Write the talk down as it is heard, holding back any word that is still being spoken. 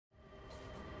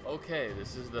Okay,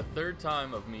 this is the third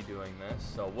time of me doing this,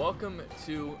 so welcome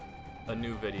to a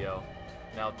new video.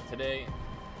 Now today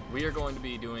we are going to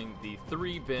be doing the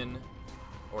 3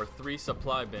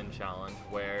 supply bin challenge,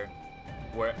 where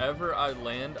wherever I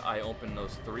land I open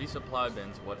those 3 supply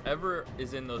bins, whatever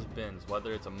is in those bins,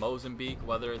 whether it's a Mozambique,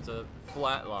 whether it's a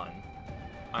flatline,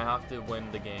 I have to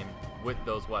win the game with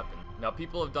those weapons. Now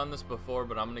people have done this before,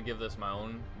 but I'm going to give this my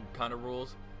own kind of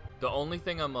rules. The only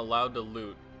thing I'm allowed to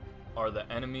loot are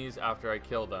the enemies after I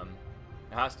kill them.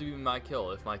 It has to be my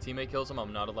kill. If my teammate kills them,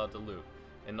 I'm not allowed to loot.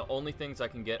 And the only things I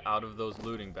can get out of those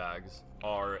looting bags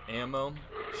are ammo,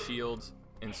 shields,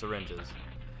 and syringes.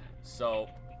 So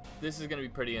this is gonna be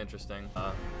pretty interesting.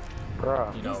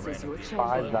 Bruh, you know, random people.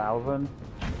 5,000?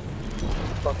 What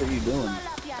the fuck are you doing?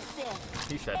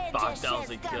 He said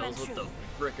 5,000 kills. What the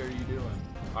frick are you doing?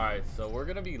 Alright, so we're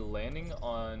gonna be landing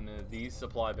on these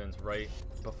supply bins right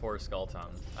before Skull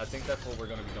Town. I think that's what we're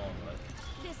gonna be going with.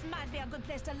 This might be a good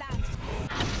place to land.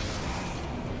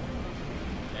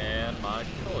 And my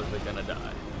killers are gonna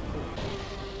die.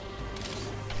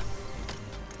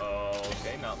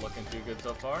 Okay, not looking too good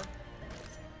so far.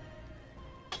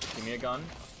 Give me a gun.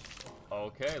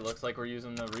 Okay, looks like we're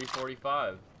using the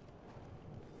Re-45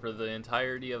 for the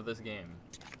entirety of this game.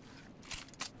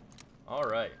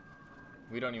 Alright.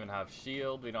 We don't even have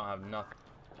shield, we don't have nothing.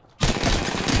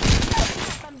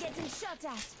 I'm getting shot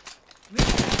at.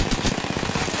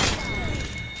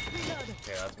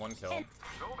 Okay, that's 1 kill.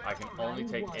 I can only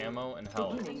take ammo and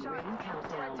health.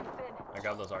 I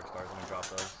got those arc stars, let me drop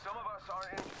those.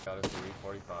 Got us the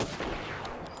Re-45.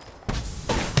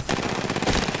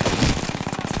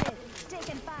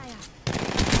 Taking fire.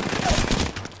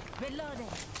 Reloading.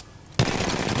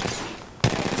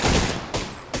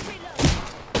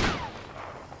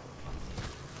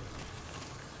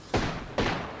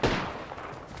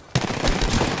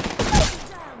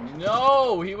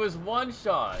 No, he was 1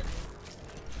 shot.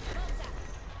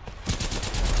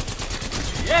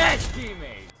 Yes,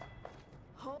 teammate.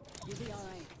 You'll be all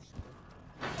right.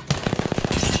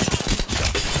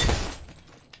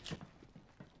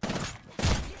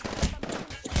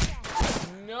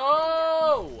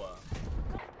 No.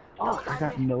 Oh, I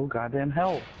got no goddamn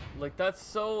help. Like, that's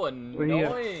so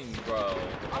annoying, bro.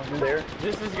 There.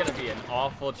 This is gonna be an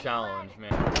awful challenge,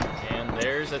 man. And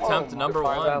there's attempt number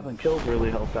 1. 5,000 kills really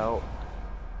helped out.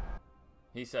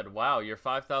 He said, wow, your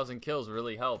 5,000 kills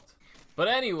really helped. But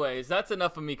anyways, that's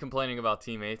enough of me complaining about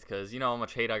teammates, because you know how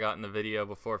much hate I got in the video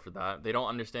before for that. They don't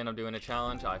understand I'm doing a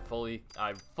challenge. I fully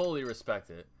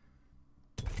respect it.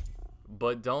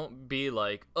 But don't be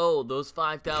like, oh, those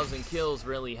 5,000 kills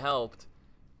really helped,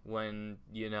 when,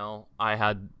 you know, I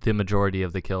had the majority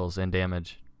of the kills and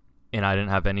damage, and I didn't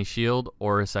have any shield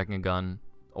or a second gun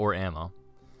or ammo.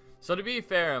 So to be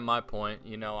fair in my point,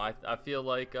 you know, I feel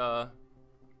like, you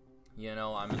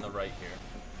know, I'm in the right here.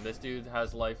 This dude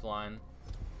has lifeline,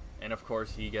 and of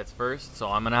course he gets first, so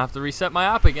I'm gonna have to reset my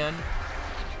app again.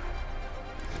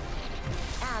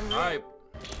 Alright.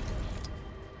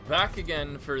 Back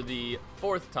again for the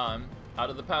 4th time. Out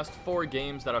of the past 4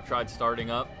 games that I've tried starting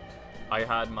up, I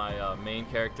had my main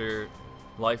character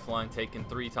lifeline taken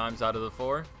 3 times out of the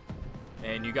 4.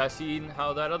 And you guys seen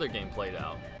how that other game played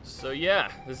out. So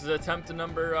yeah, this is attempt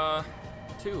number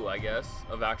 2, I guess,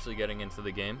 of actually getting into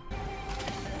the game.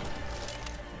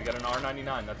 We got an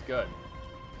R99, that's good.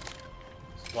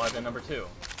 Supply bin number 2.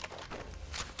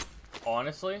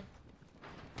 Honestly,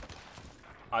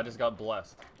 I just got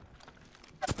blessed.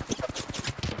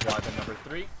 Supply bin number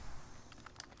 3.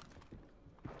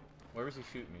 Where was he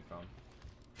shooting me from?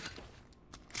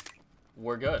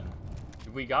 We're good.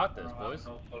 We got this, boys.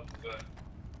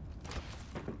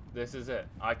 This is it.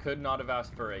 I could not have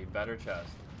asked for a better chest.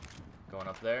 Going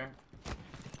up there.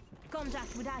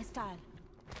 Contact with eye style.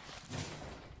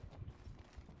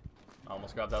 I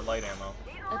almost grabbed that light ammo.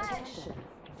 Attention.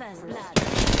 First blood.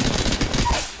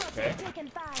 Okay. Taking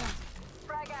fire.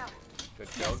 Frag out. Good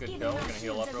kill, good kill. We're gonna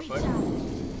heal up real quick. We're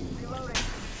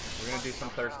gonna do some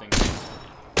thirsting.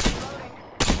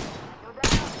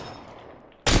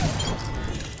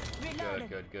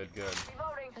 Good.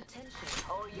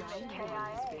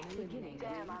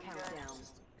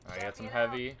 Alright, got some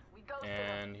heavy,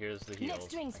 and here's the heals.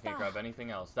 I can't grab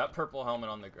anything else. That purple helmet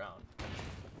on the ground.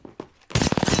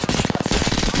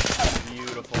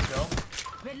 Beautiful kill.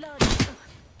 We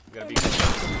gotta be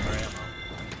careful with our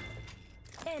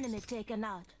ammo. Enemy taken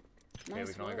out. Okay,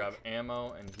 we can only grab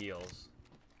ammo and heals.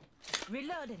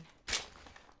 Reloading.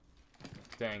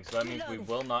 Dang, so that means we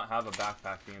will not have a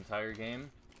backpack the entire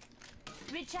game.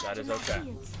 That is okay.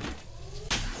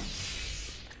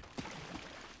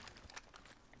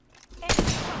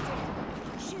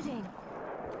 Shooting.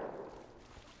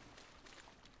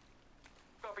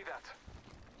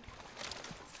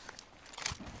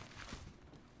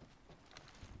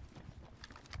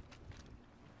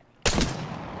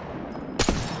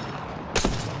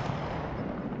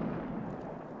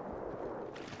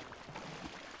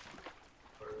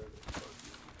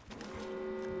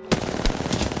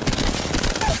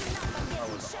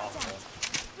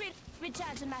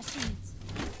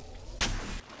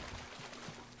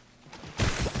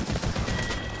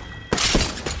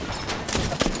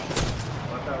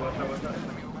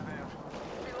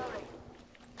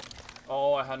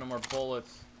 I had no more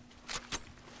bullets.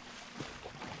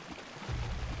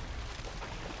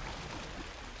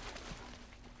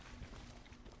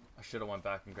 I should have went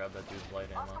back and grabbed that dude's light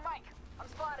ammo. I'm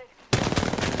spotted.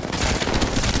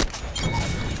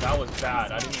 That was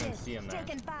bad. I didn't even see him there.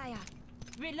 Taking fire.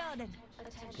 Reloading.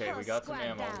 Okay, we got some Squad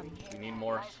ammo. down. We need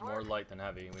more light than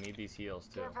heavy. We need these heals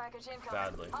too.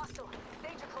 Badly. Hostile.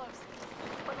 Danger close.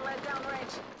 Putting lead down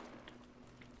range.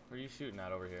 What are you shooting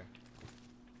at over here?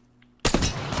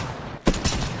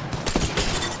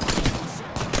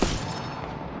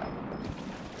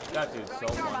 That dude's so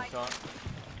one shot.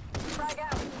 Frag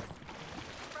out.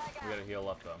 We gotta heal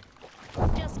up though.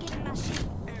 Just getting my sheet.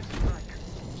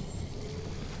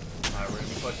 Alright, we're gonna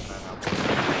be pushing that now.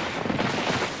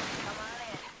 Come on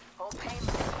in. Whole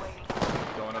payment's waiting.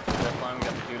 Going up the zip line, we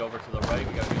got the dude over to the right,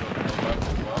 we got the dude over to the left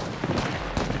as well.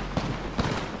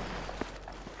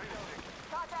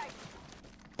 Contact.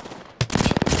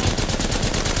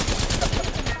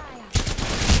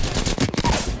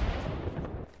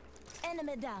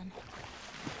 Enemy down.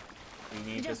 We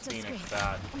need Just this a Phoenix screen.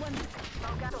 bad.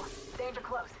 Danger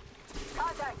close.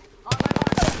 Contact. On my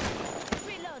mark.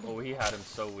 Reload. Oh, he had him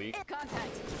so weak.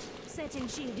 Contact. Setting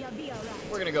shield. You'll be alright.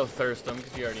 We're gonna go thirst him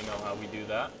because you already know how we do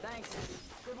that. Thanks.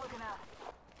 Good looking out.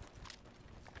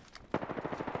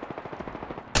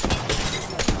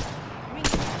 Ring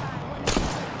fire.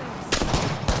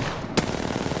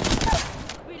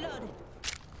 Reloaded.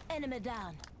 Enemy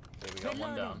down. Okay, we got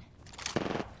one down.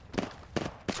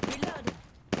 Reloaded.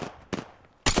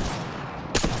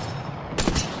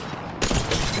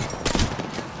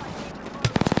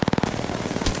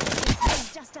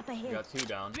 Just up We ahead. got two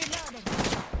down. Reloaded.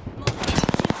 Montage.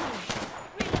 Shooting.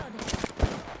 Reloaded.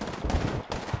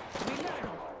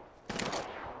 Reloaded.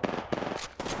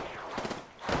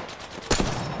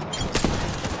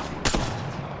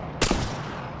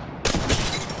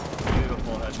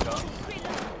 Beautiful headshot.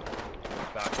 Reloaded.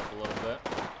 Back up a little bit.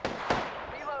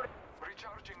 Reloading.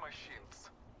 Recharging my shields.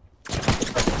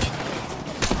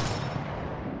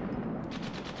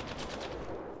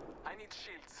 I need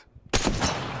shields.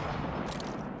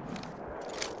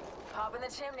 Hop in the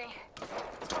chimney.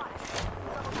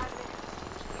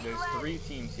 There's 3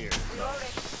 teams here, so Reloading.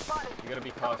 Spotted. you gotta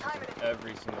be cautious of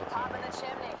every single Hop in team. the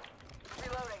chimney.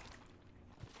 Reloading.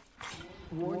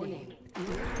 Warning.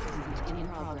 Movement in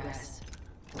progress.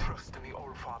 Trust in the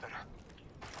All Father.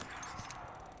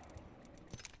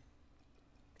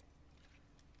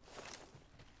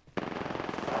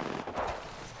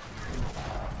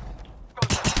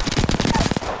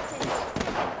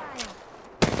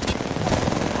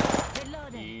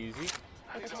 Reloading. Easy.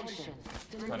 Attention.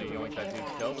 Kind of yoink that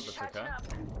dude's kill, but that's okay.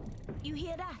 You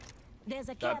hear that? There's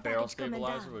a care That barrel package coming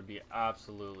stabilizer down. would be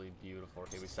absolutely beautiful.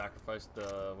 Okay, we sacrificed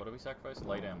the... What did we sacrifice?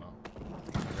 Light ammo.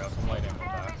 Grab some light ammo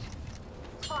back.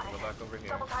 Go back over here.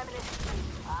 Double timing it.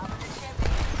 Hop in the chimney.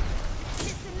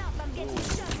 Listen up, I'm getting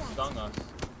shot at. Stung us.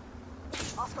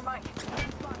 Oscar Mike.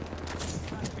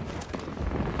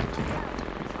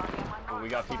 But we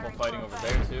got people fighting over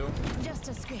there too. Just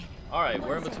a scrape. Alright,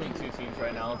 we're in between 2 teams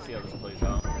right now. Let's see how this plays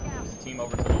out. There's a team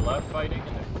over to the left fighting,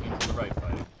 and there's a team to the right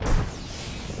fighting.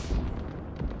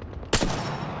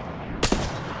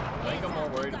 I think I'm more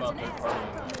worried about third party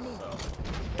than this, so...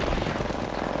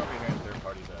 Over here in third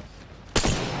party this.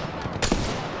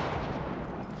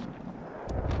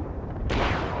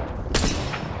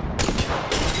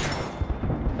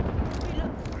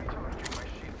 Recharging my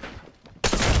shields.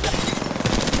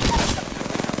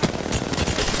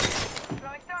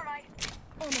 Throwing thermite.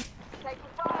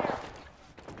 Taking fire.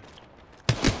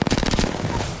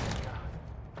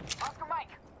 Oscar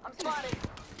Mike, I'm spotted.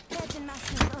 Catching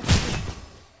myself up.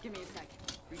 Give me a sec.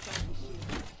 Recharging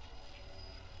shield.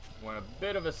 We're in a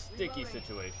bit of a sticky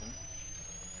situation.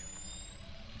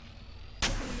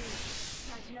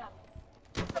 Catching up.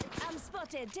 I'm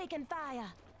spotted. Taking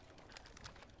fire.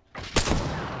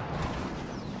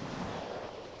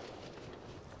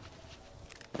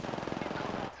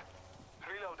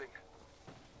 Reloading.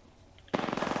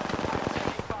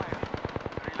 Taking fire.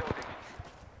 Reloading.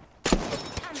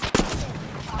 I'm spotted.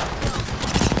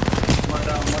 One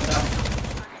down, one down.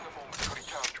 Taking a moment to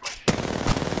recharge my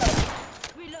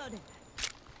shields. Reloaded.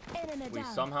 Enemy We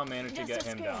down. somehow managed to Just get a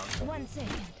him scrape. down. 1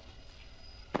 second.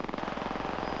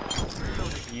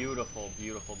 Beautiful,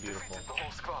 beautiful, beautiful. Defeated the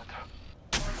whole squad.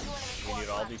 We need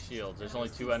all these shields. There's only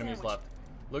 2 enemies left.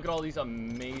 Look at all these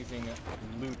amazing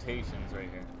lootations right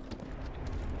here.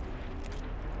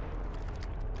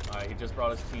 Alright, he just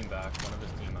brought his team back, one of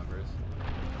his team members.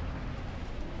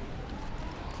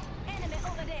 Enemy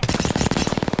over there.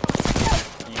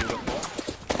 Beautiful.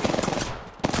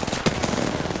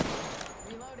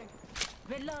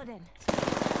 Reloading.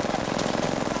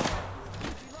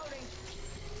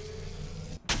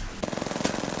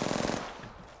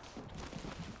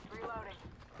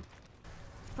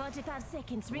 45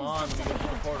 seconds. Come Rings on, just we get to the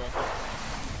ahead. portal.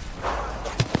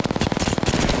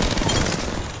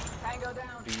 Tango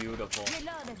down. Beautiful.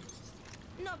 Reloaded.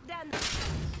 Knock down.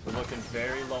 We're looking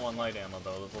very low on light ammo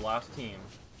though. This is the last team.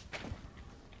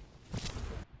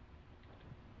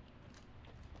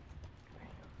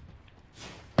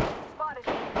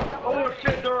 Oh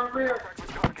shit, they're over here.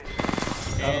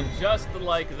 And just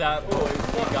like that, boys,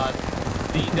 we got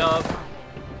the dub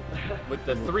with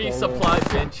the 3 supply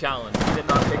bin challenge. We did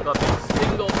not pick up a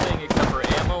single thing except for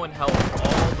ammo and health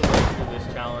all the way through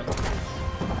this challenge.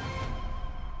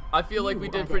 I feel like we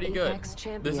did pretty good.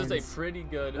 This is a pretty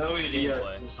good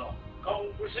gameplay.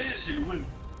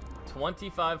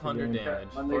 2,500 damage,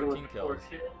 14 kills.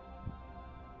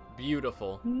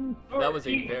 Beautiful. That was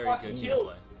a very good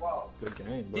gameplay. Good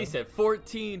game, bro. He said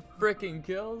 14 freaking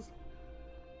kills.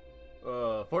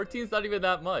 14's not even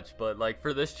that much, but like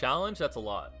for this challenge, that's a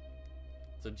lot.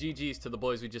 So GG's to the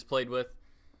boys we just played with.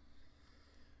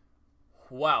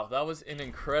 Wow, that was an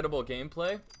incredible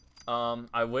gameplay.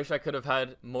 I wish I could have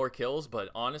had more kills, but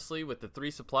honestly, with the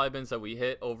 3 supply bins that we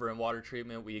hit over in water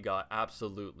treatment, we got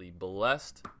absolutely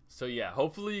blessed. So yeah,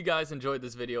 hopefully you guys enjoyed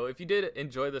this video. If you did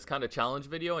enjoy this kind of challenge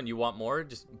video and you want more,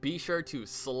 just be sure to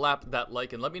slap that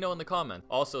like and let me know in the comments.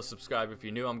 Also subscribe if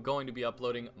you're new. I'm going to be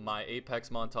uploading my Apex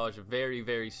montage very,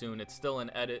 very soon. It's still in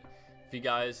edit. If you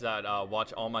guys that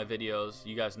watch all my videos,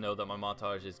 you guys know that my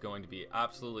montage is going to be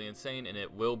absolutely insane and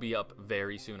it will be up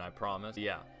very soon, I promise.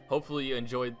 Yeah, hopefully you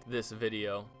enjoyed this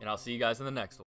video and I'll see you guys in the next one.